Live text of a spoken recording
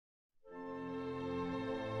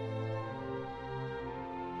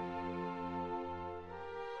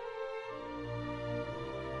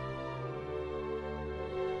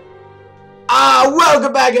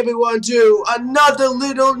Welcome back everyone to another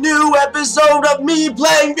little new episode of me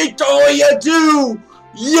playing Victoria 2!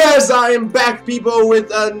 Yes, I am back people with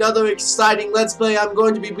another exciting Let's Play I'm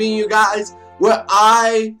going to be bringing you guys where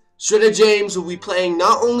I, shrederjames, will be playing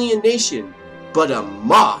not only a nation, but a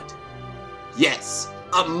mod. Yes,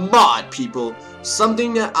 a mod people.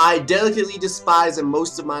 Something that I delicately despise in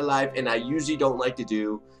most of my life and I usually don't like to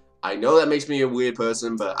do. I know that makes me a weird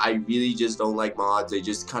person, but I really just don't like mods. They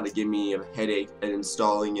just kind of give me a headache and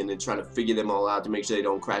installing and then trying to figure them all out to make sure they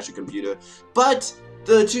don't crash your computer. But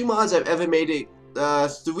the three mods I've ever made an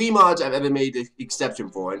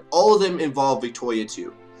exception for, and all of them involve Victoria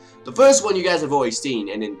 2. The first one you guys have already seen,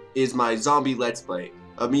 and it is my zombie Let's Play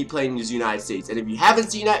of me playing as the United States. And if you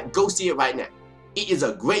haven't seen that, go see it right now. It is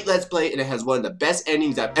a great Let's Play, and it has one of the best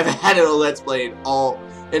endings I've ever had in a Let's Play in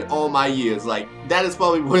all my years. Like, that is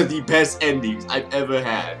probably one of the best endings I've ever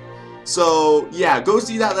had. So, yeah, go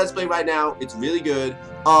see that Let's Play right now. It's really good.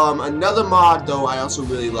 Another mod, though, I also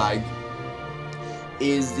really like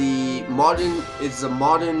is the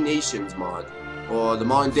Modern Nations mod, or the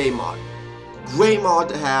Modern Day mod. Great mod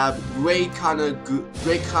to have, great kind of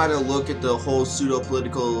look at the whole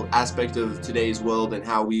pseudo-political aspect of today's world and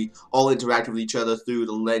how we all interact with each other through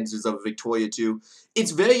the lenses of Victoria 2.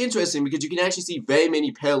 It's very interesting because you can actually see very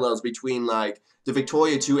many parallels between like the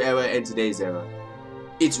Victoria 2 era and today's era.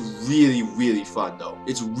 It's really, really fun though.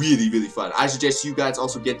 It's really, really fun. I suggest you guys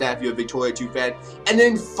also get that if you're a Victoria 2 fan. And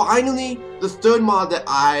then finally, the third mod that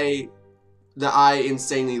I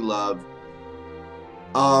insanely love,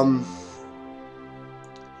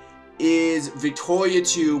 is Victoria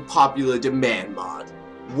 2 Popular Demand mod.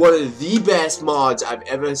 One of the best mods I've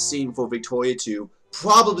ever seen for Victoria 2.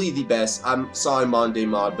 Probably the best. I'm sorry Modern Day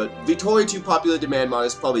mod, but Victoria 2 Popular Demand mod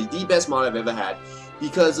is probably the best mod I've ever had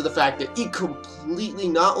because of the fact that it completely,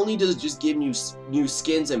 not only does it just give new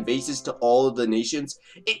skins and bases to all of the nations,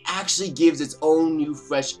 it actually gives its own new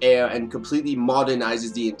fresh air and completely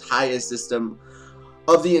modernizes the entire system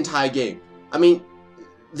of the entire game. I mean,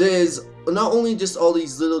 there's not only just all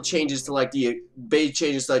these little changes to like the base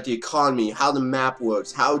changes to like the economy, how the map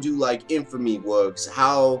works, how do like infamy works,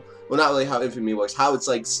 how, well not really how infamy works, how it's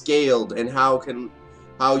like scaled and how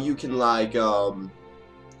you can like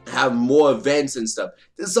have more events and stuff.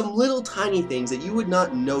 There's some little tiny things that you would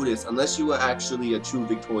not notice unless you were actually a true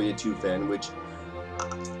Victoria 2 fan, which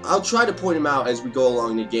I'll try to point them out as we go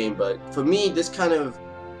along the game, but for me this kind of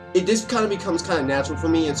becomes kind of natural for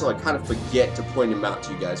me, and so I kind of forget to point them out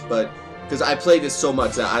to you guys, but because I play this so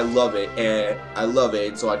much that I love it,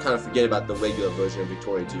 and so I kind of forget about the regular version of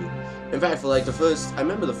Victoria 2. In fact, for like I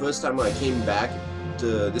remember the first time when I came back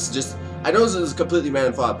to, this is just, I know this is a completely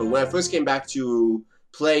random thought, but when I first came back to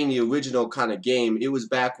playing the original kind of game, it was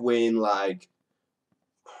back when like,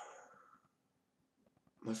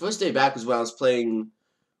 my first day back was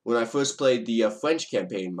when I first played the French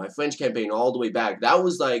campaign, my French campaign all the way back. That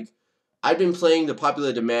was like, I'd been playing the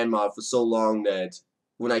Popular Demand mod for so long that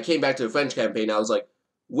when I came back to the French campaign, I was like,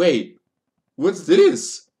 wait, what's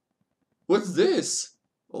this? What's this?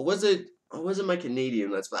 Or was it my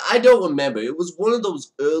Canadian Let's Play? I don't remember. It was one of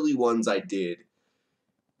those early ones I did.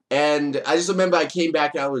 And I just remember I came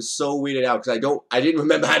back and I was so weirded out because I didn't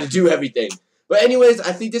remember how to do everything. But anyways,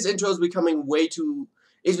 I think this intro is becoming way too,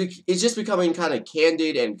 it's just becoming kind of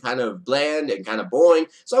candid and kind of bland and kind of boring.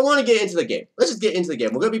 So I want to get into the game. Let's just get into the game.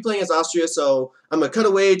 We're going to be playing as Austria, so I'm going to cut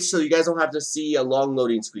away so you guys don't have to see a long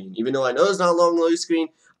loading screen. Even though I know it's not a long loading screen,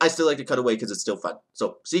 I still like to cut away because it's still fun.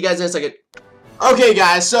 So, see you guys in a second. Okay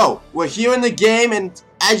guys, so we're here in the game, and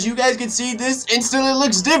as you guys can see, this instantly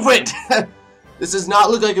looks different. This does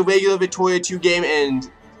not look like a regular Victoria 2 game,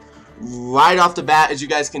 and right off the bat, as you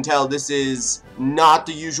guys can tell, this is not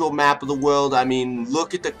the usual map of the world. I mean,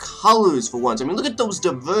 look at the colors for once. I mean, look at those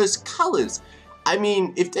diverse colors. I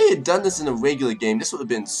mean, if they had done this in a regular game, this would have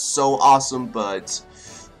been so awesome, but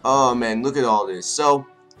oh man, look at all this. So,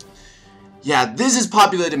 yeah, this is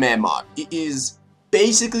Popular Demand mod. It is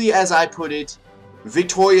basically, as I put it,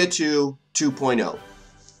 Victoria 2 2.0.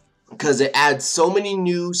 Because it adds so many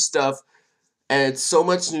new stuff, and it's so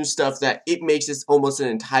much new stuff that it makes this almost an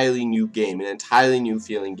entirely new game, an entirely new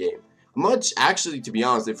feeling game. Much, actually, to be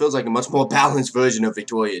honest, it feels like a much more balanced version of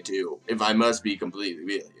Victoria 2, if I must be completely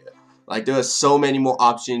real here. Like, there are so many more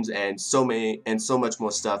options and so much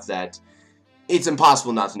more stuff that it's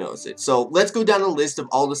impossible not to notice it. So, let's go down the list of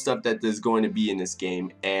all the stuff that there's going to be in this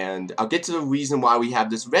game, and I'll get to the reason why we have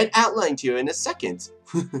this red outlined here in a second.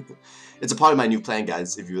 It's a part of my new plan,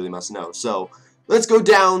 guys, if you really must know. So, let's go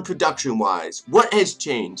down production-wise. What has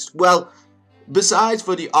changed? Well, besides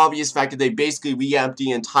for the obvious fact that they basically revamped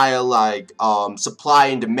the entire, like, supply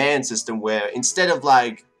and demand system, where instead of,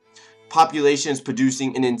 like, populations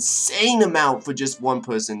producing an insane amount for just one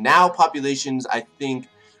person. Now populations, I think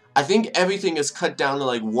everything is cut down to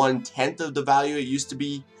like 1/10 of the value it used to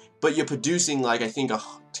be, but you're producing like I think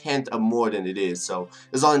 1/10 or more than it is. So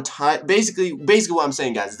there's all basically what I'm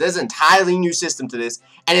saying, guys, there's an entirely new system to this,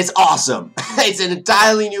 and it's awesome. It's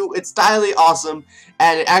entirely awesome,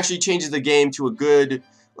 and it actually changes the game to a good,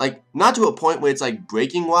 like, not to a point where it's like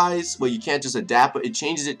breaking wise, where you can't just adapt, but it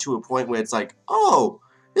changes it to a point where it's like, oh,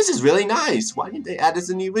 this is really nice. Why didn't they add this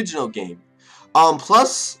in the original game?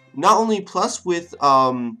 Plus, not only plus with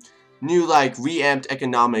new like reamped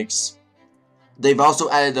economics, they've also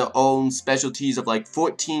added their own specialties of like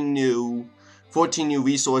 14 new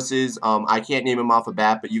resources. I can't name them off the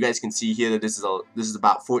bat, but you guys can see here that this is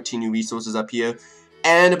about 14 new resources up here,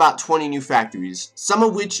 and about 20 new factories. Some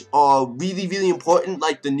of which are really, really important,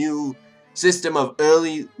 like the new system of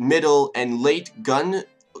early, middle, and late gun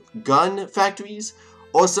factories.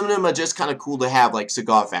 Or some of them are just kind of cool to have, like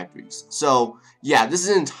cigar factories. So, yeah, this is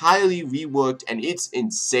entirely reworked, and it's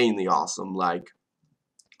insanely awesome. Like,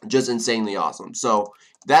 just insanely awesome. So,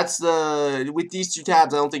 that's with these two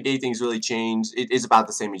tabs, I don't think anything's really changed. It is about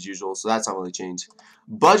the same as usual, so that's not really changed.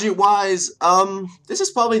 Budget-wise, this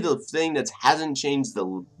is probably the thing that hasn't changed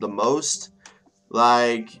the most.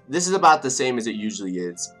 Like, this is about the same as it usually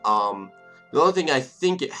is. The only thing I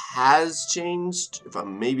think it has changed, if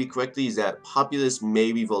I'm maybe correctly, is that populace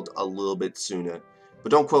may revolt a little bit sooner.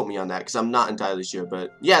 But don't quote me on that, because I'm not entirely sure.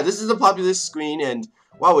 But yeah, this is the populace screen, and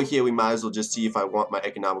while we're here, we might as well just see if I want my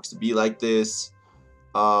economics to be like this.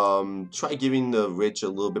 Try giving the rich a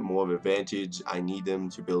little bit more of an advantage. I need them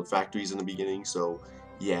to build factories in the beginning, so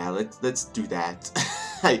yeah, let's do that.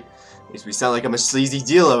 Makes me sound like I'm a sleazy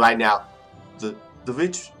dealer right now. The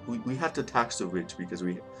rich, we have to tax the rich because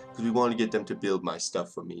we want to get them to build my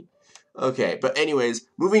stuff for me. Okay, but anyways,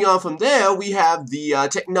 moving on from there, we have the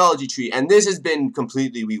technology tree, and this has been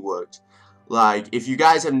completely reworked. Like, if you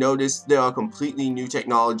guys have noticed, there are completely new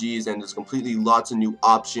technologies, and there's completely lots of new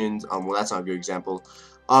options. Well, that's not a good example.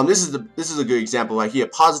 This is a good example right here.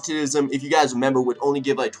 Positivism, if you guys remember, would only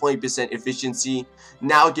give like 20% efficiency.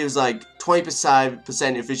 Now it gives like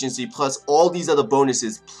 25% efficiency plus all these other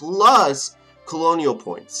bonuses plus colonial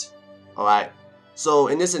points. Alright? So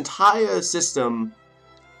in this entire system,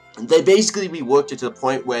 they basically reworked it to the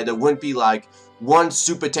point where there wouldn't be like one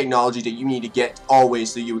super technology that you need to get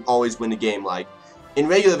always so you would always win the game. Like in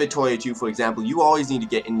regular Victoria 2, for example, you always need to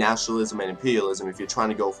get in nationalism and imperialism if you're trying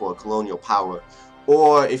to go for a colonial power.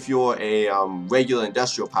 Or if you're a regular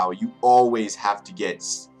industrial power, you always have to get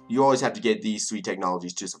these three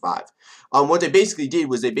technologies to survive. What they basically did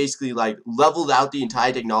was they basically like leveled out the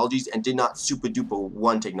entire technologies and did not super duper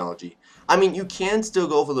one technology. I mean, you can still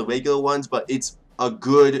go for the regular ones, but it's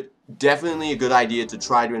definitely a good idea to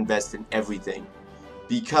try to invest in everything,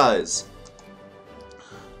 because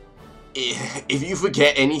if you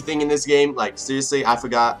forget anything in this game, like seriously, I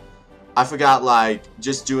forgot like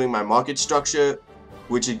just doing my market structure,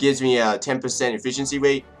 which it gives me a 10% efficiency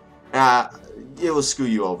rate. It will screw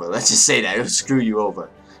you over. Let's just say that it will screw you over,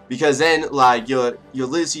 because then like your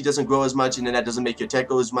literacy doesn't grow as much, and then that doesn't make your tech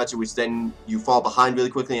grow as much, which then you fall behind really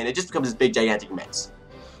quickly, and it just becomes this big gigantic mess.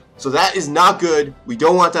 So that is not good. We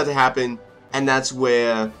don't want that to happen, and that's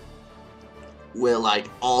where like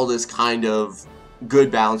all this kind of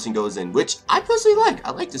good balancing goes in, which I personally like.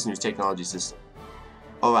 I like this new technology system.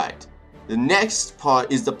 Alright, the next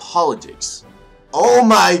part is the politics. Oh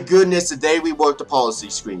my goodness, today we worked the policy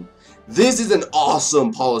screen. This is an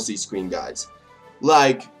awesome policy screen, guys.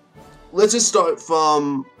 Like, let's just start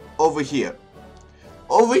from over here.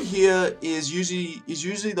 Over here is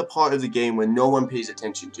usually the part of the game when no one pays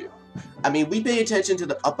attention to. I mean, we pay attention to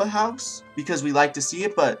the upper house because we like to see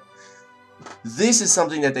it, but this is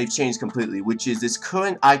something that they've changed completely, which is this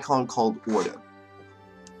current icon called order.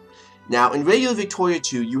 Now, in regular Victoria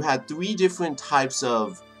 2, you had 3 different types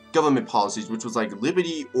of government policies, which was like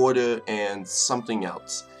liberty, order, and something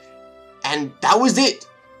else. And that was it.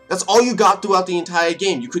 That's all you got throughout the entire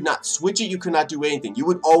game. You could not switch it. You could not do anything. You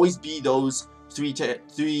would always be those three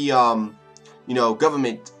you know,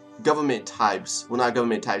 government types. Well, not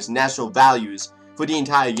government types. National values for the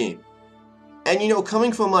entire game. And you know,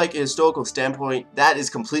 coming from like a historical standpoint, that is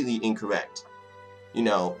completely incorrect. You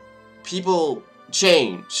know, people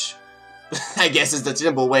change. I guess is the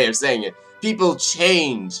simple way of saying it. People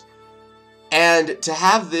change. And to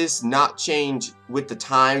have this not change with the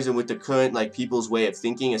times and with the current like people's way of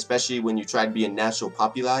thinking, especially when you try to be a national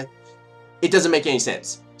populi, it doesn't make any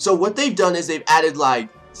sense. So what they've done is they've added like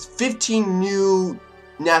 15 new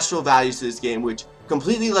national values to this game, which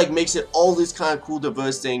completely like makes it all this kind of cool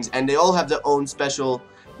diverse things, and they all have their own special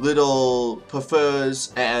little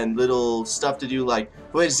prefers and little stuff to do. Like,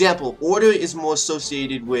 for example, order is more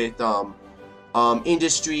associated with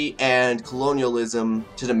industry and colonialism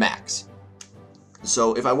to the max.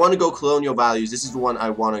 So if I want to go colonial values, this is the one I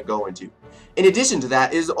want to go into. In addition to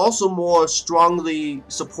that, it is also more strongly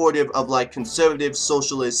supportive of like conservative,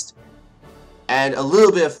 socialist, and a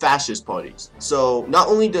little bit of fascist parties. So not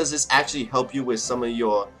only does this actually help you with some of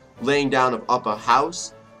your laying down of upper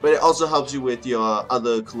house, but it also helps you with your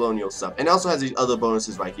other colonial stuff. And it also has these other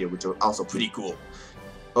bonuses right here, which are also pretty cool.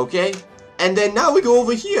 Okay? And then now we go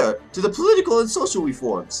over here to the political and social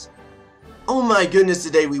reforms. Oh my goodness,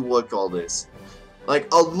 today we work all this.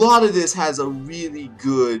 Like, a lot of this has a really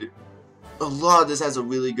good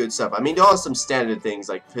stuff. I mean, there are some standard things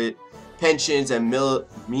like pensions and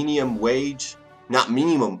minimum wage.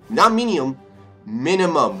 Minimum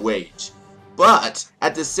wage. But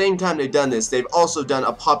at the same time they've done this, they've also done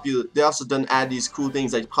add these cool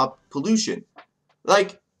things like pollution.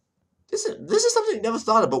 Like, this is something I never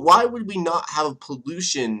thought of, but why would we not have a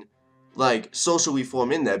pollution, like, social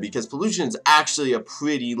reform in there? Because pollution is actually a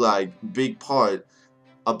pretty, like, big part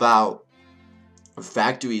about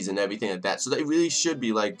factories and everything like that. So they really should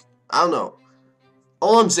be, like, I don't know.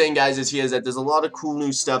 All I'm saying, guys, is that there's a lot of cool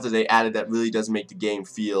new stuff that they added that really does make the game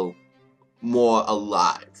feel more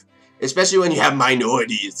alive. Especially when you have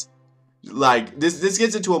minorities. Like, this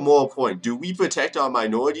gets into a moral point. Do we protect our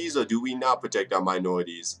minorities or do we not protect our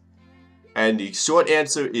minorities? And the short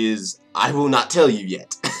answer is, I will not tell you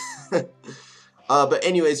yet. But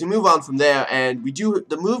anyways, we move on from there, and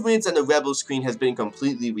the movements and the rebel screen has been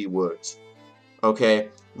completely reworked. Okay?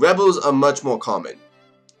 Rebels are much more common.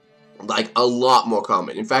 Like, a lot more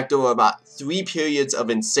common. In fact, there were about 3 periods of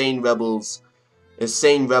insane rebel,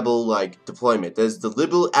 like, deployment. There's the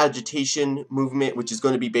liberal agitation movement, which is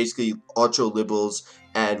going to be basically ultra-liberals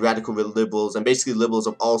and radical liberals, and basically liberals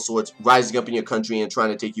of all sorts rising up in your country and trying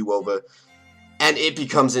to take you over. And it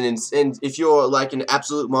becomes and if you're like an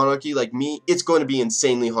absolute monarchy like me, it's going to be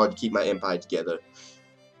insanely hard to keep my empire together.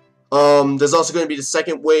 There's also going to be the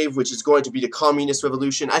second wave, which is going to be the communist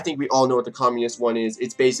revolution. I think we all know what the communist one is.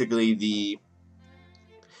 It's basically the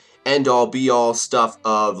end-all, be-all stuff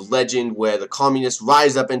of legend where the communists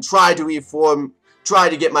rise up and try to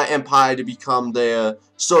get my empire to become their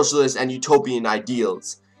socialist and utopian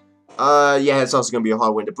ideals. Yeah, it's also going to be a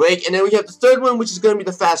hard one to break. And then we have the third one, which is going to be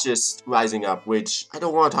the fascists rising up, which I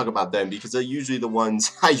don't want to talk about them because they're usually the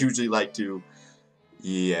ones I usually like to...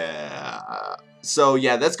 Yeah. So,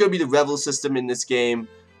 yeah, that's going to be the rebel system in this game.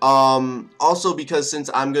 Also, because since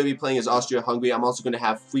I'm going to be playing as Austria-Hungary, I'm also going to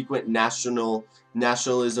have frequent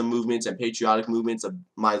nationalism movements and patriotic movements of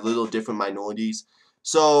my little different minorities.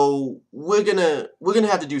 So we're gonna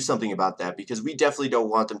have to do something about that because we definitely don't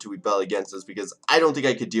want them to rebel against us, because I don't think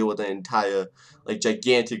I could deal with an entire like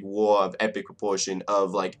gigantic war of epic proportion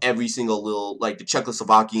of like every single little, like the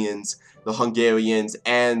Czechoslovakians, the Hungarians,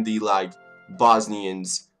 and the like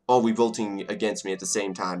Bosnians all revolting against me at the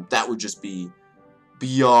same time. That would just be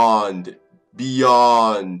beyond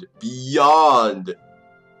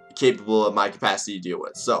capable of my capacity to deal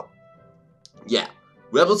with. So yeah,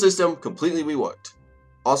 rebel system completely reworked.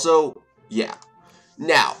 Also, yeah.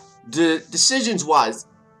 Now, the decisions-wise,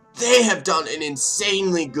 they have done an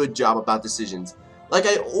insanely good job about decisions. Like,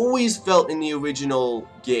 I always felt in the original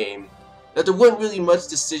game that there weren't really much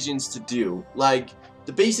decisions to do. Like,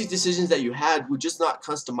 the basic decisions that you had were just not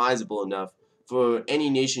customizable enough for any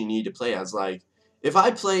nation you need to play as. Like, if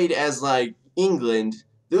I played as, like, England,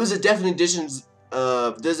 there's a definite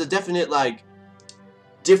like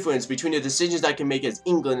difference between the decisions I can make as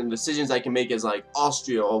England and the decisions I can make as like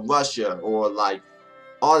Austria or Russia or like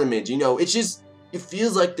Ottomans. You know, it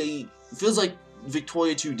feels like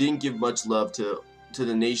Victoria 2 didn't give much love to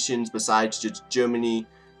the nations besides just Germany,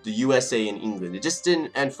 the USA, and England. It just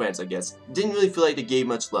didn't, and France, I guess. Didn't really feel like they gave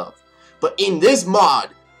much love. But in this mod,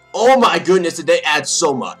 oh my goodness, did they add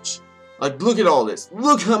so much. Like, look at all this.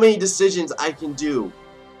 Look how many decisions I can do.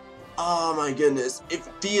 Oh my goodness, it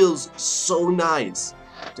feels so nice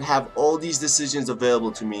to have all these decisions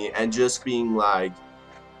available to me and just being like,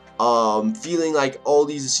 feeling like all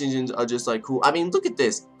these decisions are just like cool. I mean, look at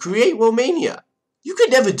this. Create Romania. You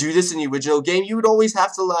could never do this in the original game. You would always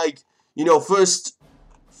have to like, you know, first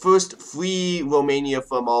free Romania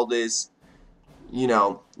from all this, you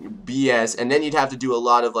know, BS, and then you'd have to do a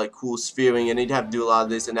lot of like cool sphering, and you'd have to do a lot of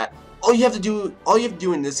this and that. All you have to do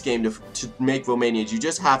in this game to make Romania is you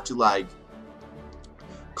just have to like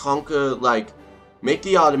conquer, like make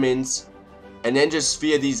the Ottomans, and then just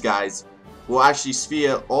sphere these guys. Well, actually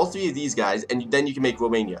sphere all 3 of these guys, and then you can make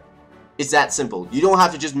Romania. It's that simple. You don't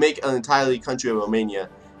have to just make an entirely country of Romania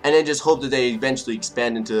and then just hope that they eventually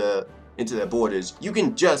expand into their borders. You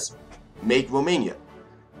can just make Romania.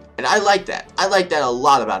 And I like that. I like that a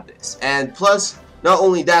lot about this. And plus, not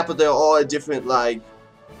only that, but there are different, like,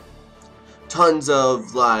 tons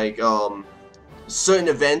of, like, certain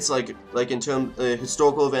events, like in terms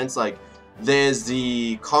historical events, like there's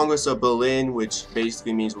the Congress of Berlin, which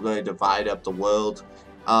basically means we're going to divide up the world.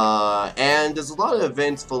 And there's a lot of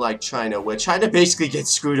events for, like, China, where China basically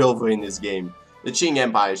gets screwed over in this game. The Qing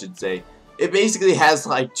Empire, I should say. It basically has,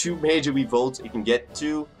 like, 2 major revolts it can get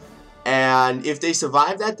to. And if they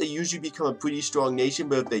survive that, they usually become a pretty strong nation.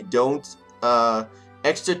 But if they don't,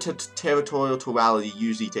 extraterritoriality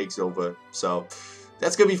usually takes over. So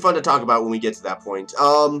that's going to be fun to talk about when we get to that point.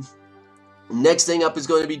 Next thing up is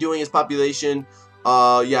going to be doing is population.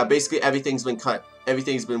 Yeah, basically everything's been cut.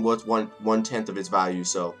 Everything's been worth one-tenth of its value.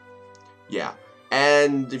 So, yeah.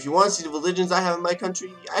 And if you want to see the religions I have in my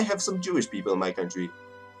country, I have some Jewish people in my country.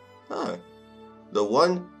 Huh. The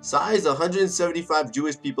one size 175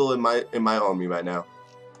 Jewish people in my army right now.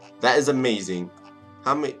 That is amazing.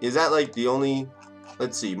 How many is that? Like the only?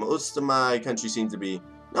 Let's see. Most of my country seems to be.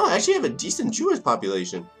 No, I actually have a decent Jewish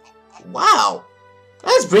population. Wow,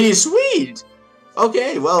 that's pretty sweet.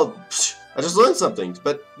 Okay, well, I just learned something.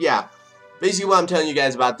 But yeah, basically what I'm telling you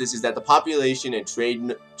guys about this is that the population and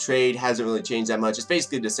trade hasn't really changed that much. It's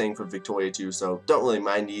basically the same from Victoria too. So don't really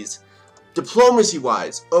mind these. Diplomacy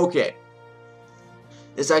wise, okay.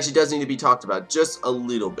 This actually does need to be talked about just a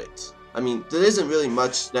little bit. I mean, there isn't really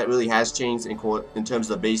much that really has changed in terms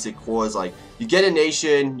of the basic cores. Like, you get a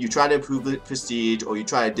nation, you try to improve prestige, or you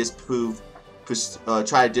try to disprove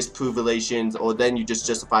relations, or then you just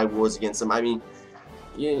justify wars against them. I mean,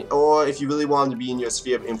 or if you really want to be in your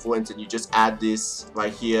sphere of influence, and you just add this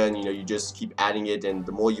right here, and you just keep adding it, and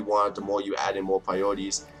the more you want, the more you add in more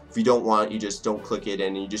priorities. If you don't want it, you just don't click it,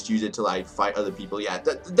 and you just use it to, like, fight other people. Yeah,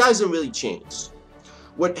 that doesn't really change.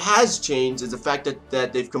 What has changed is the fact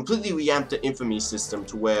that they've completely revamped the infamy system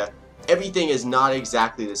to where everything is not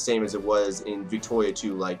exactly the same as it was in Victoria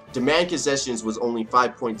 2. Like, demand concessions was only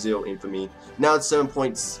 5.0 infamy, now it's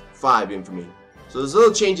 7.5 infamy. So there's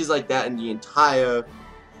little changes like that in the entire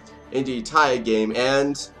game,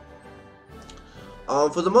 and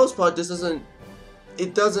for the most part,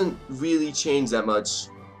 it doesn't really change that much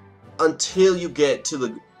until you get to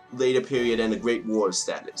the later period and the Great War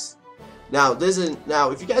status. Now,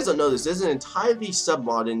 if you guys don't know this, there's an entirely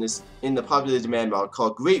sub-mod in the popular demand mod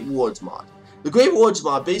called Great Wars mod. The Great Wars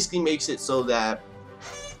mod basically makes it so that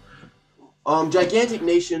gigantic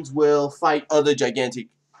nations will fight other gigantic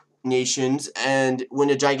nations, and when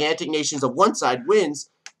the gigantic nations of one side wins,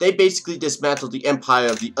 they basically dismantle the empire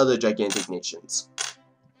of the other gigantic nations.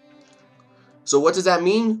 So what does that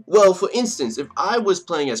mean? Well, for instance, if I was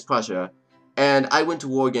playing as Prussia, and I went to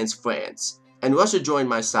war against France, and Russia joined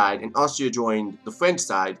my side, and Austria joined the French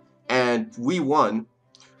side, and we won,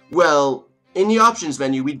 well, in the options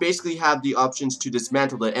menu, we'd basically have the options to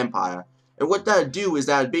dismantle the empire. And what that would do is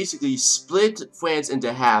that would basically split France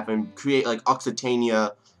into half and create, like,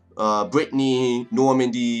 Occitania, Brittany,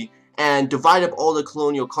 Normandy, and divide up all the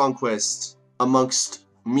colonial conquests amongst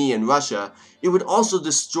me and Russia. It would also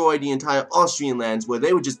destroy the entire Austrian lands, where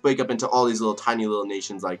they would just break up into all these tiny little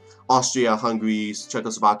nations like Austria-Hungary,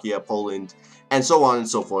 Czechoslovakia, Poland, and so on and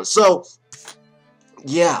so forth. So,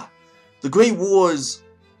 yeah, the Great Wars,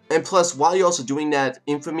 and plus, while you're also doing that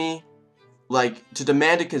infamy, like, to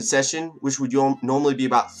demand a concession, which would normally be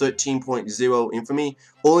about 13.0 infamy,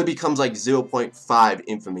 only becomes like 0.5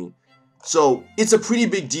 infamy. So, it's a pretty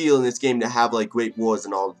big deal in this game to have, like, Great Wars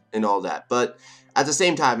and all that. But at the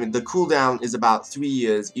same time, the cooldown is about 3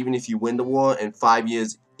 years, even if you win the war, and 5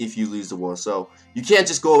 years if you lose the war. So, you can't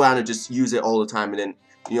just go around and just use it all the time and then,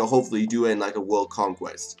 hopefully do it in, like, a world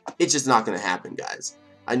conquest. It's just not going to happen, guys.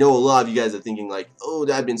 I know a lot of you guys are thinking, like, oh,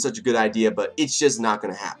 that'd been such a good idea, but it's just not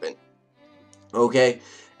going to happen. Okay?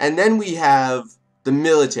 And then we have the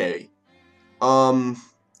military. In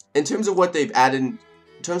terms of what they've added,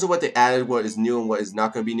 what is new and what is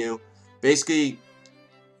not going to be new, basically,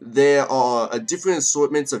 there are different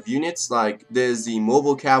assortments of units. Like, there's the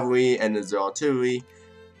mobile cavalry and there's the artillery,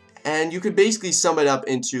 and you could basically sum it up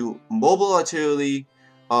into mobile artillery,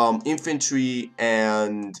 infantry,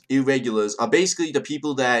 and irregulars are basically the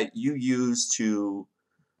people that you use to...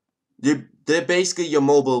 They're basically your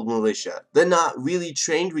mobile militia. They're not really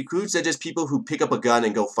trained recruits, they're just people who pick up a gun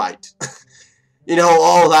and go fight.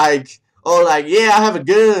 All like, yeah, I have a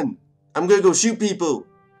gun, I'm gonna go shoot people.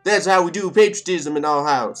 That's how we do patriotism in our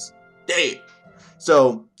house. Damn.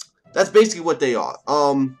 So, that's basically what they are.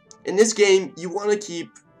 In this game, you want to keep...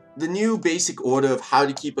 The new basic order of how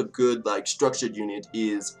to keep a good, like, structured unit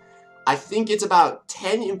is... I think it's about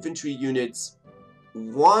 10 infantry units.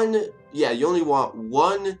 Yeah, you only want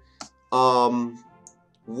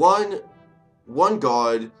one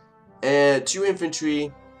guard and 2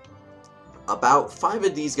 infantry, about 5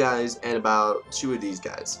 of these guys, and about 2 of these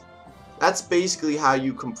guys. That's basically how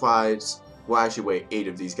you comprise, well actually wait, 8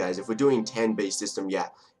 of these guys. If we're doing 10 base system, yeah,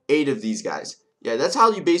 8 of these guys. Yeah, that's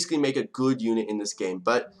how you basically make a good unit in this game.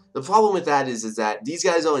 But the problem with that is that these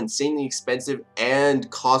guys are insanely expensive and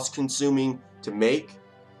cost consuming to make.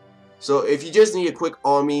 So if you just need a quick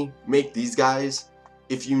army, make these guys.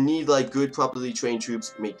 If you need like good properly trained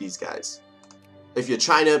troops, make these guys. If you're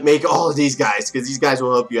trying to make all of these guys, because these guys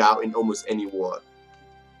will help you out in almost any war.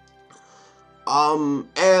 And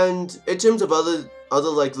in terms of other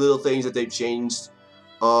like little things that they've changed,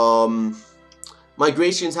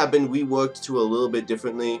 migrations have been reworked to a little bit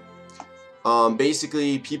differently.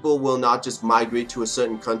 Basically, people will not just migrate to a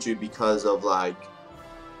certain country because of like,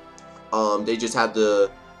 they just have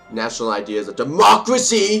the national ideas of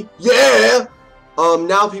democracy, yeah!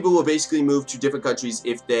 Now people will basically move to different countries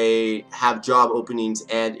if they have job openings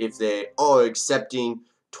and if they are accepting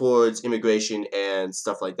towards immigration and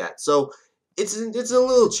stuff like that. So it's a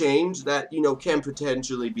little change that, you know, can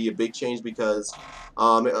potentially be a big change, because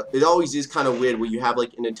it always is kind of weird where you have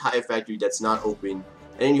like an entire factory that's not open,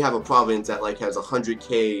 and then you have a province that like has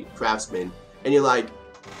 100k craftsmen, and you're like,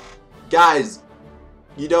 guys,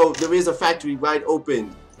 you know, there is a factory right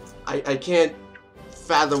open. I can't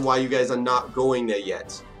fathom why you guys are not going there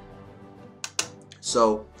yet.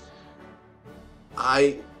 So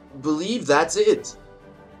I believe that's it.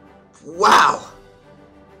 Wow,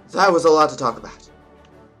 that was a lot to talk about.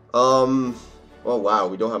 Oh wow,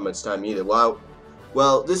 we don't have much time either. Wow.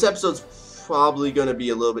 Well, this episode's probably gonna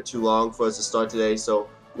be a little bit too long for us to start today, so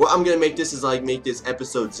what I'm gonna make this is like make this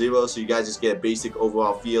episode 0, so you guys just get a basic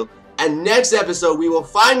overall feel. And next episode, we will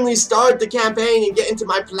finally start the campaign and get into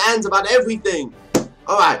my plans about everything.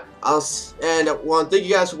 Alright, I want to thank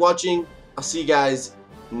you guys for watching. I'll see you guys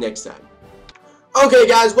next time. Okay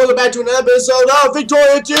guys, welcome back to another episode of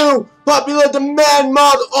Victoria 2, Popular Demand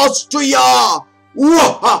Mod Austria!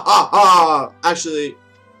 Wahahaha! Actually,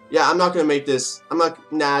 yeah, I'm not gonna make this.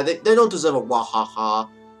 Nah, they don't deserve a wahaha.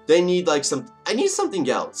 They need like I need something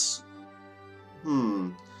else.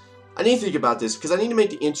 I need to think about this, because I need to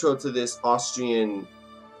make the intro to this Austrian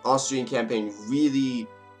campaign really,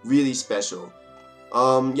 really special.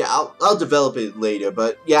 Yeah, I'll develop it later,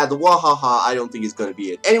 but yeah, the wahaha I don't think is gonna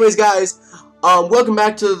be it. Anyways, guys, welcome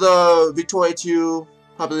back to the Victoria 2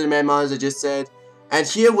 Popular Demand Mod, as I just said, and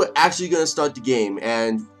here we're actually gonna start the game.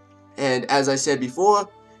 And as I said before,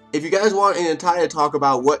 if you guys want an entire talk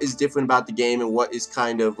about what is different about the game and what is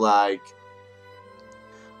kind of like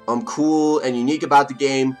cool and unique about the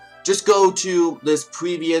game, just go to this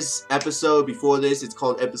previous episode before this. It's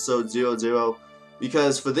called episode 00,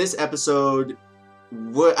 because for this episode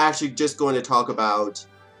we're actually just going to talk about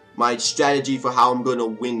my strategy for how I'm going to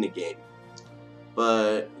win the game.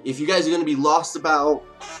 But if you guys are going to be lost about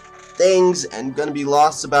things and going to be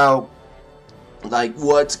lost about like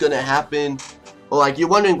what's going to happen, or like you're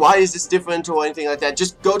wondering why is this different or anything like that,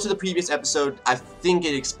 just go to the previous episode. I think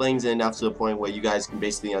it explains it enough to the point where you guys can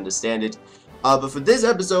basically understand it. But for this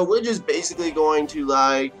episode, we're just basically going to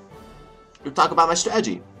like talk about my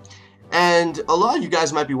strategy. And a lot of you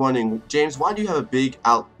guys might be wondering, James, why do you have a big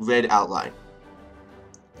red outline?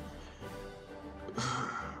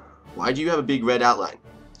 Why do you have a big red outline?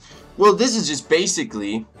 Well, this is just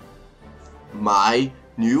basically my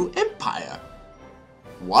new empire.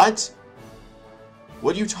 What?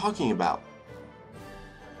 What are you talking about?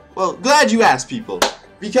 Well, glad you asked, people.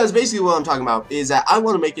 Because basically what I'm talking about is that I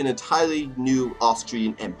want to make an entirely new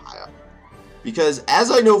Austrian empire. Because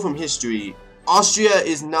as I know from history, Austria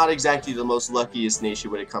is not exactly the most luckiest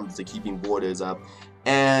nation when it comes to keeping borders up.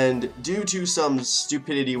 And due to some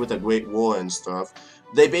stupidity with a Great War and stuff,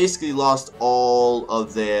 they basically lost all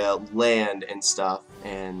of their land and stuff.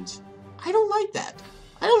 And I don't like that.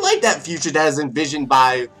 I don't like that future that is envisioned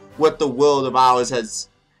by what the world of ours has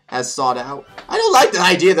sought out. I don't like the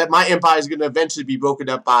idea that my empire is going to eventually be broken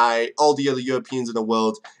up by all the other Europeans in the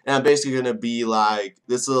world, and I'm basically going to be like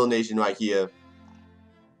this little nation right here.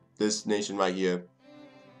 This nation right here.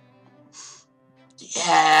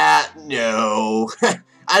 Yeah, no.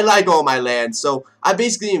 I like all my land, so I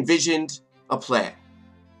basically envisioned a plan.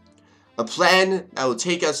 A plan that will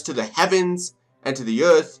take us to the heavens and to the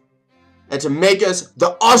earth, and to make us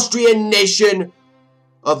the Austrian nation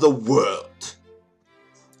of the world.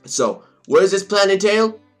 So, what does this plan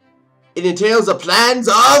entail? It entails the plans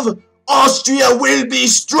of Austria will be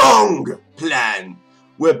strong plan.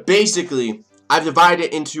 Where basically, I've divided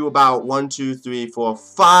it into about 1, 2, 3, 4,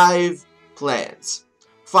 5 plans.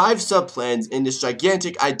 5 sub-plans in this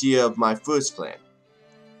gigantic idea of my first plan.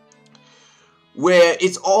 Where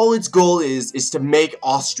its goal is to make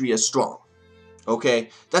Austria strong. Okay?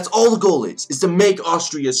 That's all the goal is to make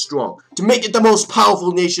Austria strong. To make it the most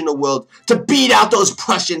powerful nation in the world. To beat out those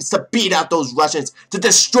Prussians, to beat out those Russians, to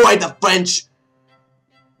destroy the French.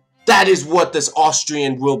 That is what this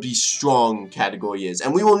Austrian will be strong category is.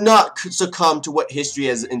 And we will not succumb to what history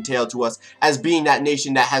has entailed to us as being that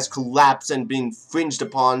nation that has collapsed and been infringed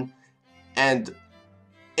upon and,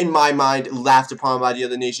 in my mind, laughed upon by the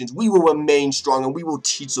other nations. We will remain strong and we will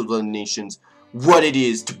teach those other nations what it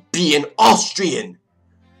is to be an Austrian.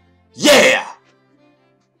 Yeah!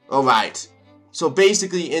 Alright. So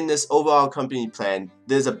basically in this overall company plan,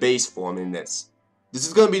 there's a base form in this. This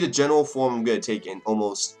is going to be the general form I'm going to take in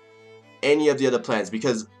almost any of the other plans,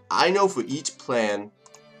 because I know for each plan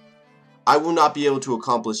I will not be able to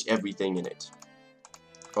accomplish everything in it.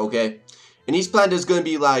 Okay? In each plan there's going to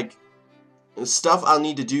be like stuff I'll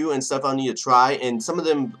need to do and stuff I'll need to try, and some of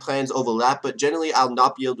them plans overlap, but generally I'll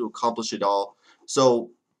not be able to accomplish it all.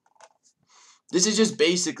 So this is just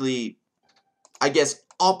basically, I guess,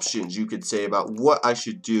 options you could say about what I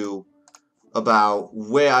should do, about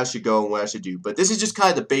where I should go and what I should do. But this is just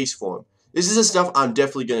kind of the base form. This is the stuff I'm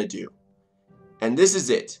definitely going to do. And this is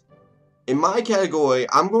it. In my category,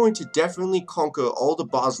 I'm going to definitely conquer all the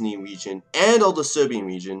Bosnian region and all the Serbian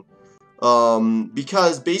region.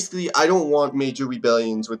 Because basically I don't want major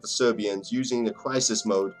rebellions with the Serbians using the crisis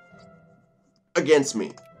mode against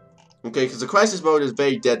me. Okay, because the crisis mode is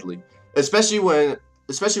very deadly. Especially when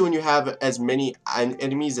you have as many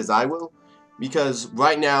enemies as I will. Because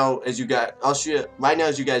right now, as you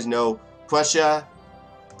guys know, Prussia,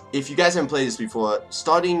 if you guys haven't played this before,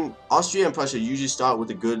 Austria and Prussia usually start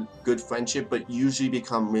with a good friendship, but usually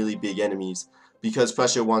become really big enemies because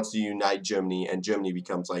Prussia wants to unite Germany, and Germany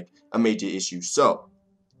becomes like a major issue. So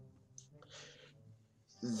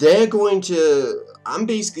I'm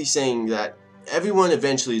basically saying that everyone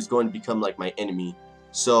eventually is going to become like my enemy.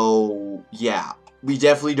 So yeah, we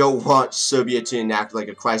definitely don't want Serbia to enact like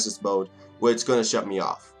a crisis mode where it's going to shut me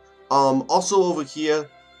off. Also over here,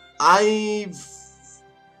 I've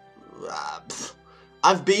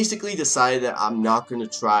basically decided that I'm not going to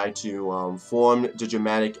try to form the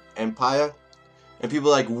Germanic Empire. And people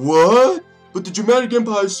are like, what? But the Germanic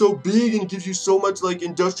Empire is so big and gives you so much like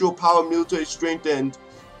industrial power, military strength, and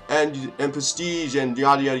prestige, and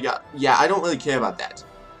yada yada yada. Yeah, I don't really care about that.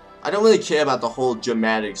 I don't really care about the whole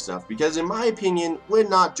Germanic stuff, because in my opinion, we're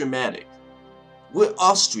not Germanic. We're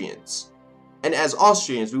Austrians. And as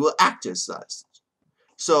Austrians, we will act as such.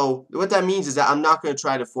 So what that means is that I'm not going to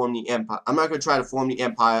try to form the empire. I'm not going to try to form the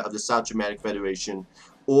empire of the South Germanic Federation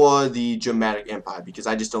or the Germanic Empire, because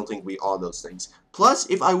I just don't think we are those things. Plus,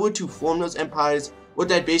 if I were to form those empires, what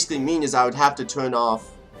that basically means is I would have to turn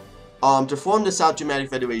off to form the South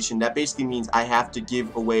Germanic Federation. That basically means I have to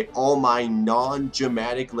give away all my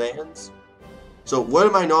non-Germanic lands. So what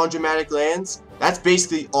are my non-Germanic lands? That's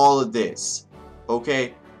basically all of this.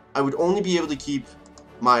 Okay? I would only be able to keep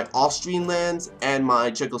my Austrian lands and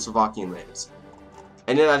my Czechoslovakian lands.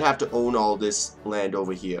 And then I'd have to own all this land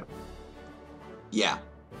over here. Yeah.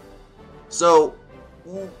 So,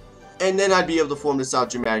 and then I'd be able to form the South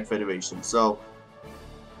Germanic Federation. So,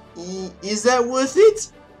 is that worth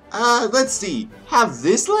it? Let's see. Have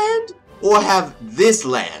this land or have this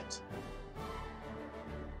land?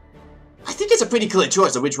 I think it's a pretty clear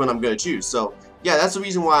choice of which one I'm going to choose. So, yeah, that's the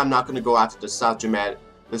reason why I'm not going to go after the South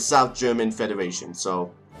German Federation.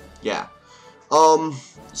 So, yeah.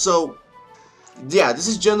 So, yeah, this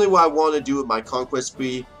is generally what I want to do with my conquest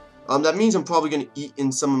spree. That means I'm probably going to eat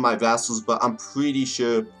in some of my vassals, but I'm pretty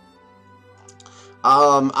sure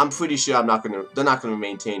they're not going to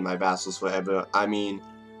maintain my vassals forever. I mean,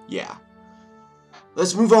 yeah.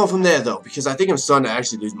 Let's move on from there, though, because I think I'm starting to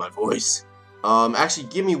actually lose my voice. Actually,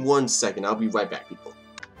 give me 1 second. I'll be right back, people.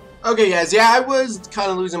 Okay, guys. Yeah, I was kind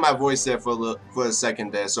of losing my voice there for a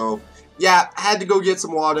second there. So, yeah, I had to go get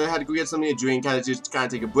some water. Had to go get something to drink. Had to just kind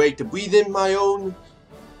of take a break to breathe in my own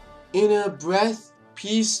inner breath,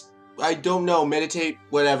 peace. I don't know. Meditate,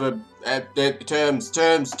 whatever. Terms.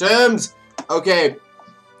 Okay.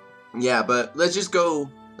 Yeah, but let's just go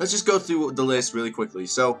through the list really quickly.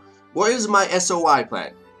 So, what is my SOI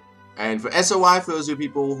plan? And for SOI, for those of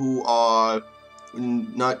people who are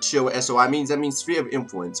not sure what SOI means, that means Sphere of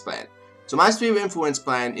Influence plan. So my Sphere of Influence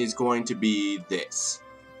plan is going to be this.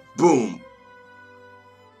 Boom.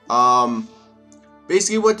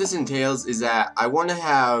 Basically what this entails is that I want to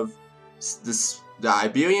have the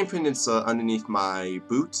Iberian Peninsula underneath my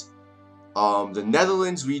boot. the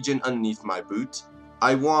Netherlands region underneath my boot.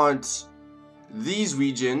 I want these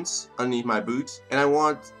regions underneath my boot, and I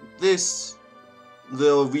want this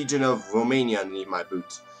little region of Romania underneath my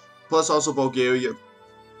boot. Plus also Bulgaria.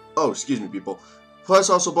 Oh, excuse me, people. Plus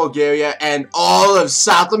also Bulgaria and all of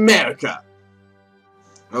South America.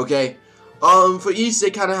 Okay. For each, they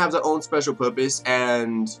kind of have their own special purpose,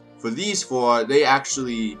 and for these four, they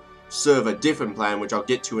actually serve a different plan, which I'll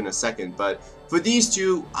get to in a second. But for these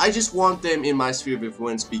two, I just want them in my sphere of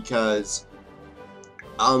influence because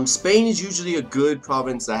Spain is usually a good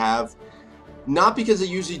province to have. Not because they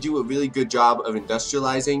usually do a really good job of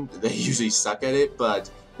industrializing, they usually suck at it, but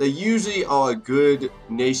they usually are a good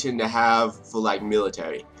nation to have for like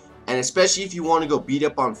military. And especially if you want to go beat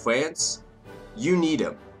up on France, you need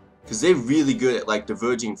them. Because they're really good at like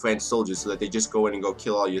diverging French soldiers so that they just go in and go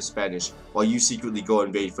kill all your Spanish while you secretly go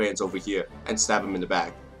invade France over here and stab them in the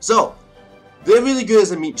back. So, they're really good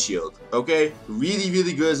as a meat shield, okay? Really,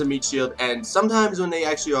 really good as a meat shield, and sometimes when they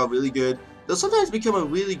actually are really good, they'll sometimes become a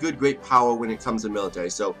really good, great power when it comes to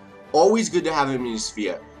military. So, always good to have them in your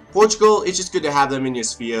sphere. Portugal, it's just good to have them in your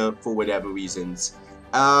sphere for whatever reasons.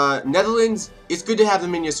 Netherlands, it's good to have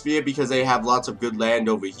them in your sphere because they have lots of good land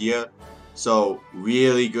over here. So,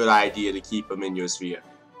 really good idea to keep them in your sphere.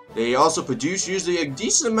 They also produce usually a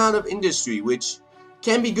decent amount of industry, which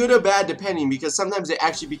can be good or bad depending, because sometimes they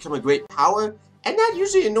actually become a great power, and that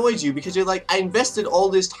usually annoys you because you're like, I invested all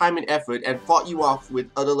this time and effort and fought you off with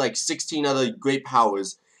other like 16 other great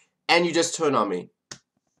powers, and you just turn on me.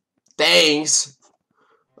 Thanks!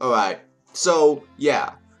 Alright, so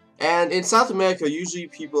yeah. And in South America, usually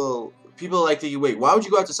people are like thinking, wait, why would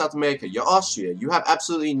you go out to South America? You're Austria. You have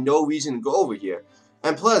absolutely no reason to go over here.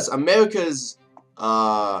 And plus, America's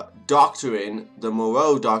doctrine, the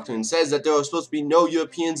Moreau Doctrine, says that there are supposed to be no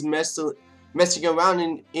Europeans messing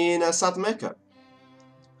around in South America.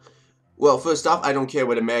 Well, first off, I don't care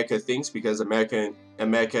what America thinks because America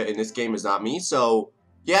in this game is not me. So,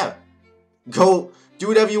 yeah. Go do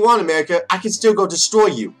whatever you want, America. I can still go destroy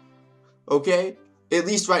you. Okay? At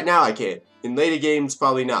least right now I can. In later games,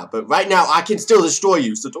 probably not. But right now, I can still destroy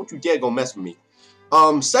you. So don't you dare go mess with me.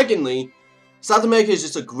 Secondly, South America is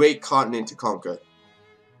just a great continent to conquer.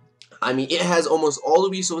 I mean, it has almost all the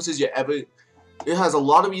resources it has a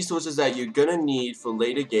lot of resources that you're gonna need for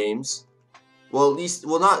later games. Well,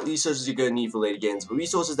 not resources you're gonna need for later games, but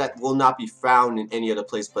resources that will not be found in any other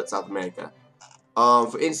place but South America.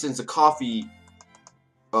 For instance, the coffee.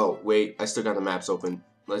 Oh, wait, I still got the maps open.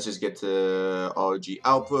 Let's just get to RG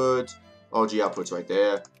output. RG output's right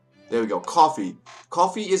there. There we go. Coffee.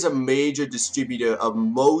 Coffee is a major distributor of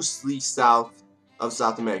mostly South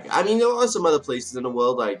America. I mean, there are some other places in the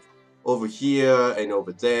world, like over here and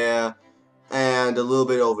over there, and a little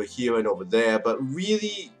bit over here and over there, but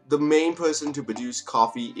really, the main person to produce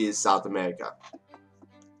coffee is South America.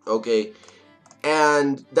 Okay?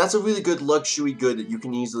 And that's a really good luxury good that you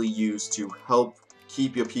can easily use to help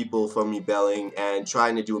keep your people from rebelling and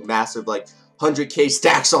trying to do a massive, like, 100k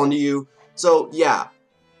stacks onto you. So, yeah.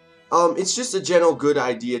 It's just a general good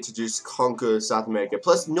idea to just conquer South America.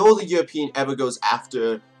 Plus, no other European ever goes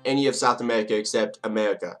after any of South America except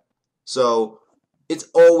America. So, it's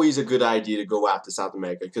always a good idea to go after South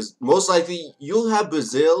America. Because most likely, you'll have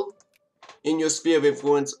Brazil in your sphere of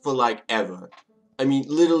influence for, like, ever. I mean,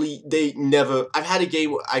 literally, they never... I've had a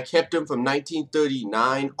game where I kept them from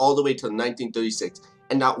 1939 all the way to 1936.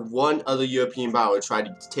 And not one other European power tried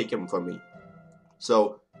to take them from me.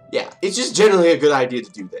 So, yeah, it's just generally a good idea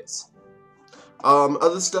to do this.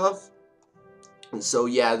 Other stuff. So,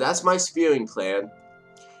 yeah, that's my spearing plan.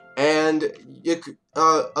 And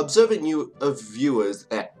observant viewers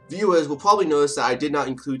will probably notice that I did not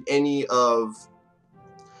include any of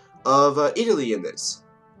Italy in this.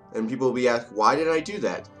 And people will be asking, why did I do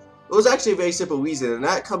that? It was actually a very simple reason, and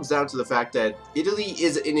that comes down to the fact that Italy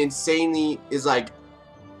is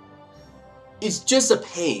it's just a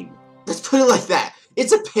pain. Let's put it like that.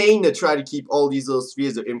 It's a pain to try to keep all these little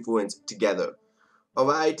spheres of influence together.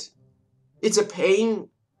 Alright? It's a pain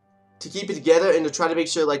to keep it together and to try to make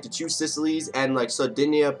sure like the two Sicilies and like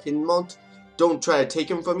Sardinia, Piedmont don't try to take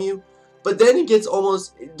them from you. But then it gets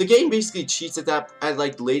almost... The game basically cheats at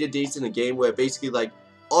like later dates in the game where it basically like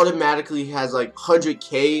automatically has like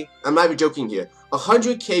 100k... I'm not even joking here.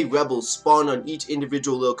 100k rebels spawn on each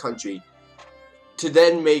individual little country to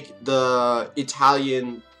then make the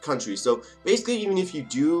Italian country. So basically, even if you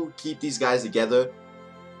do keep these guys together,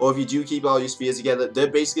 or if you do keep all your spheres together, they're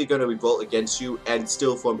basically going to revolt against you and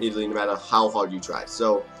still form Italy no matter how hard you try.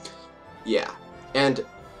 So, yeah. And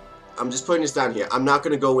I'm just putting this down here. I'm not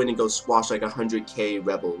going to go in and go squash like 100k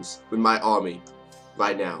rebels with my army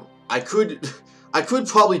right now. I could I could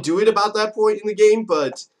probably do it about that point in the game,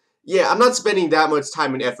 but yeah, I'm not spending that much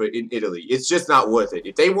time and effort in Italy. It's just not worth it.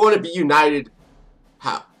 If they want to be united,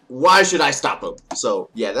 why should I stop them? So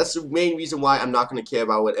yeah, that's the main reason why I'm not going to care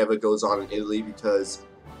about whatever goes on in Italy, because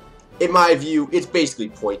in my view, it's basically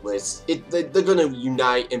pointless. They're going to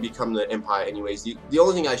unite and become the empire anyways. The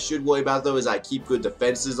only thing I should worry about, though, is I keep good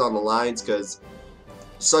defenses on the lines, because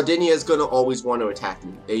Sardinia is going to always want to attack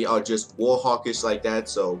me. They are just war hawkish like that,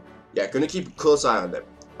 so yeah, going to keep a close eye on them.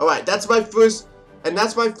 Alright, that's my first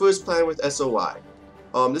plan with SOI.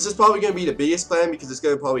 This is probably going to be the biggest plan, because it's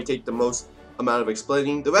going to probably take the most amount of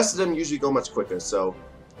explaining. The rest of them usually go much quicker, so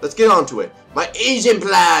let's get on to it. My Asian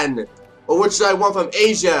plan! Or what should I want from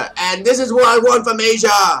Asia? And this is what I want from Asia!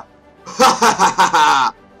 Ha ha ha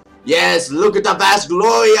ha! Yes, look at the vast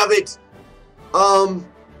glory of it!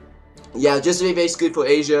 Yeah, just basically for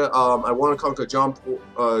Asia, I want to conquer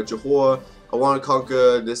Johor. I want to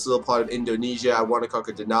conquer this little part of Indonesia. I want to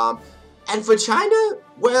conquer Vietnam. And for China,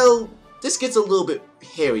 well, this gets a little bit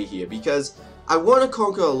hairy here, because I want to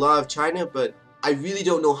conquer a lot of China, but I really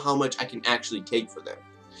don't know how much I can actually take for them.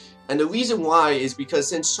 And the reason why is because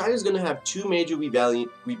since China's going to have two major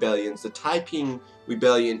rebellions, the Taiping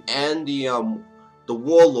Rebellion and the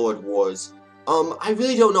Warlord Wars, I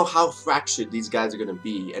really don't know how fractured these guys are going to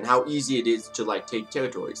be and how easy it is to, like, take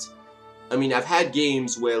territories. I mean, I've had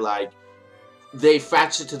games where, like, they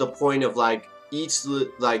fracture to the point of, like,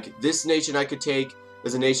 this nation I could take,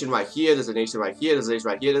 there's a nation right here, there's a nation right here, there's a nation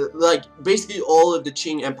right here. Like, basically all of the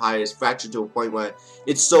Qing Empire is fractured to a point where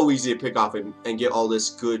it's so easy to pick off and get all this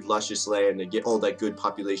good, luscious land and get all that good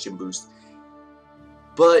population boost.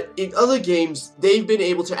 But in other games, they've been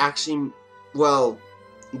able to actually, well,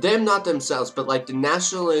 them not themselves, but like the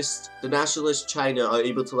nationalist China are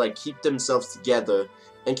able to like keep themselves together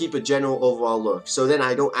and keep a general overall look. So then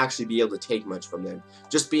I don't actually be able to take much from them.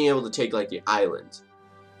 Just being able to take like the island.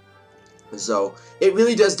 So it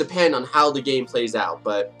really does depend on how the game plays out.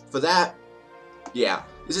 But for that, yeah,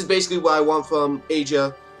 this is basically what I want from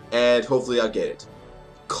Asia, and hopefully I'll get it.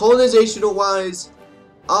 Colonizational wise,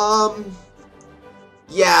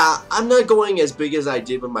 yeah, I'm not going as big as I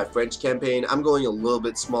did with my French campaign. I'm going a little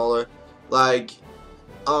bit smaller. Like,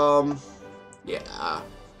 yeah,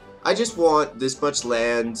 I just want this much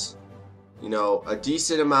land, you know, a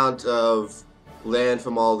decent amount of land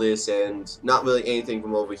from all this, and not really anything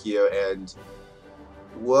from over here. And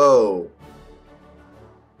whoa,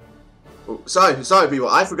 sorry people,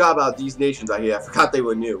 I forgot about these nations right here. I forgot they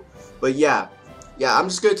were new. But yeah, I'm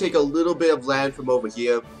just gonna take a little bit of land from over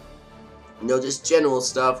here, you know, just general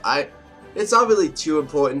stuff. It's not really too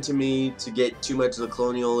important to me to get too much of the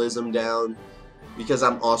colonialism down, because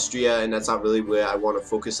I'm Austria and that's not really where I want to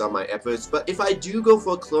focus on my efforts. But if I do go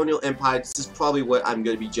for a colonial empire, this is probably what I'm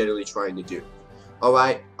going to be generally trying to do.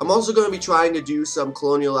 Alright, I'm also going to be trying to do some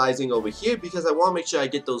colonializing over here, because I want to make sure I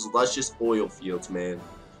get those luscious oil fields, man.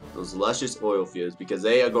 Those luscious oil fields, because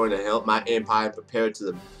they are going to help my empire prepare it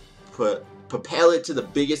to the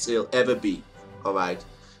biggest it'll ever be. Alright,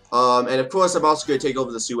 and of course I'm also going to take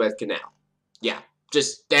over the Suez Canal. Yeah,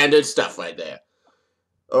 just standard stuff right there.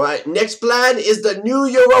 Alright, next plan is the New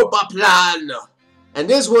Europa plan. And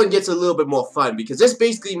this one gets a little bit more fun, because this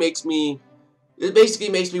basically makes me want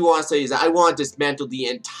to say is that I want to dismantle the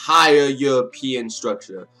entire European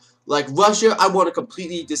structure. Like Russia, I want to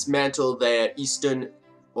completely dismantle their eastern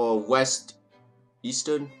or west.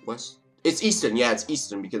 Eastern? West? It's eastern, yeah, it's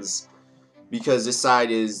eastern, because this side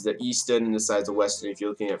is the eastern and this side is the western if you're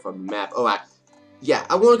looking at it from the map. Alright, yeah,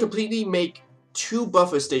 I want to completely make two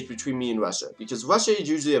buffer states between me and Russia, because Russia is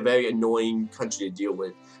usually a very annoying country to deal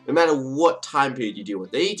with, no matter what time period you deal with.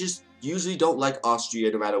 They just usually don't like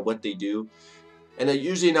Austria no matter what they do, and they're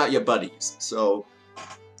usually not your buddies. So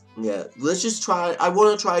yeah, let's just try. I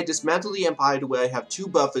want to try dismantle the empire to where I have two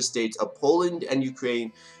buffer states of Poland and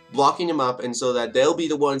Ukraine, blocking them up, and so that they'll be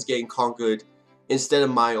the ones getting conquered instead of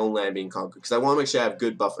my own land being conquered, because I want to make sure I have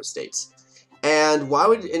good buffer states. And why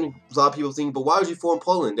would, and a lot of people think, but why would you form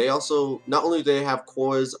Poland? They also, not only do they have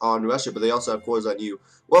cores on Russia, but they also have cores on you.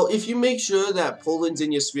 Well, if you make sure that Poland's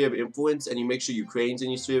in your sphere of influence, and you make sure Ukraine's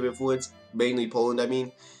in your sphere of influence, mainly Poland, I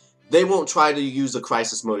mean, they won't try to use the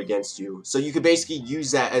crisis mode against you. So you could basically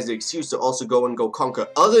use that as an excuse to also go conquer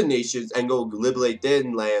other nations and go liberate their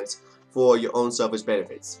lands for your own selfish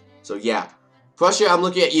benefits. So yeah, Prussia, I'm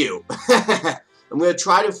looking at you. I'm going to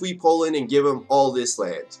try to free Poland and give them all this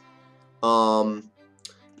land.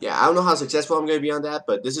 Yeah, I don't know how successful I'm going to be on that,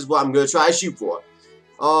 but this is what I'm going to try to shoot for.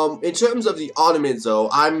 In terms of the Ottomans, though,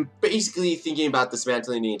 I'm basically thinking about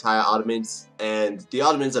dismantling the entire Ottomans, and the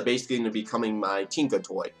Ottomans are basically going to be becoming my Tinker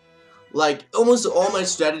toy. Like, almost all my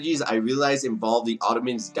strategies, I realize, involve the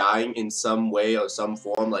Ottomans dying in some way or some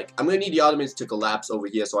form. Like, I'm gonna need the Ottomans to collapse over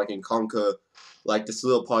here so I can conquer, like, this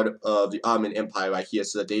little part of the Ottoman Empire right here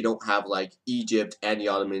so that they don't have, like, Egypt and the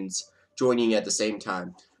Ottomans joining at the same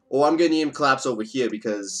time. Or I'm gonna need him to collapse over here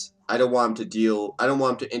because I don't want him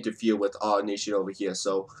to interfere with our nation over here.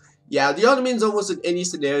 So, yeah, the Ottomans, almost in any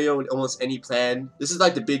scenario, in almost any plan, this is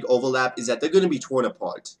like the big overlap, is that they're gonna be torn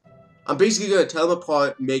apart. I'm basically going to tear them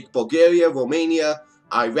apart, make Bulgaria, Romania,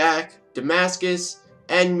 Iraq, Damascus,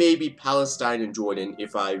 and maybe Palestine and Jordan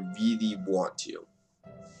if I really want to.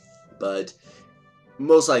 But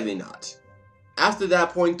most likely not. After that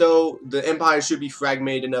point, though, the empire should be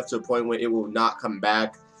fragmented enough to a point where it will not come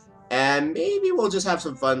back. And maybe we'll just have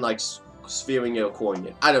some fun, like, sphering it or coring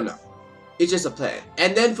it. I don't know. It's just a plan.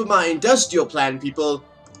 And then for my industrial plan, people...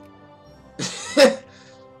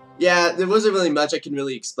 Yeah, there wasn't really much I can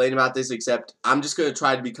really explain about this, except I'm just going to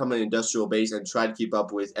try to become an industrial base and try to keep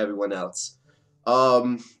up with everyone else.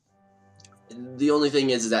 The only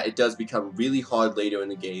thing is that it does become really hard later in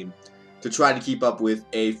the game to try to keep up with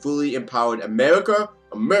a fully empowered America,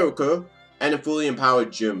 and a fully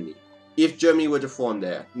empowered Germany, if Germany were to form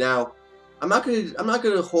there. Now, I'm not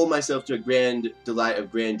gonna hold myself to a grand delight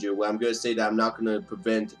of grandeur where I'm gonna say that I'm gonna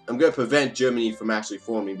prevent Germany from actually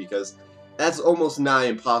forming, because that's almost nigh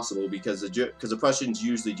impossible, because the Prussians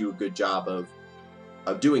usually do a good job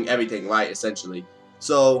of doing everything right, essentially.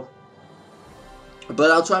 So, but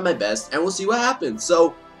I'll try my best, and we'll see what happens.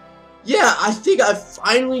 So, yeah, I think I've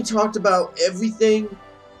finally talked about everything.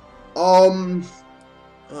 Oh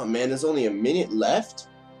man, there's only a minute left.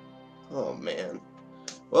 Oh man.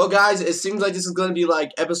 Well, guys, it seems like this is gonna be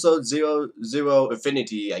like episode 00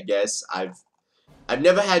 Affinity, I guess. I've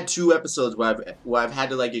never had 2 episodes where I've had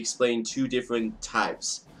to like explain 2 different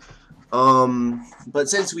types. But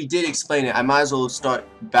since we did explain it, I might as well start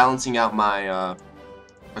balancing out my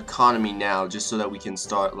economy now, just so that we can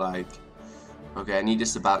start like, okay, I need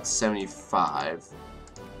just about 75.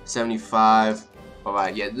 75.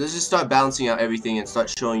 Alright, yeah, let's just start balancing out everything and start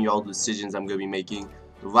showing you all the decisions I'm gonna be making.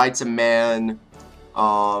 The rights of man,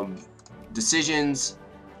 decisions.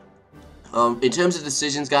 In terms of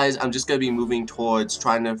decisions, guys, I'm just gonna be moving towards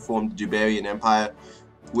trying to form the Iberian Empire,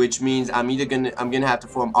 which means I'm gonna have to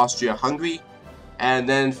form Austria-Hungary, and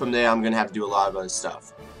then from there I'm gonna have to do a lot of other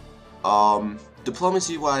stuff.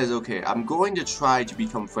 Diplomacy-wise, okay, I'm going to try to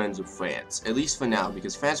become friends with France, at least for now,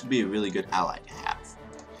 because France would be a really good ally to have.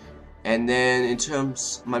 And then in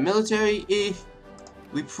terms of my military,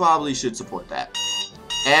 we probably should support that.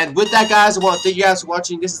 And with that, guys, I want to thank you guys for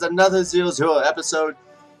watching. This is another 00 episode.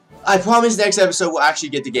 I promise next episode we'll actually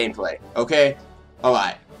get the gameplay, okay?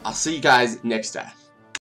 Alright, I'll see you guys next time.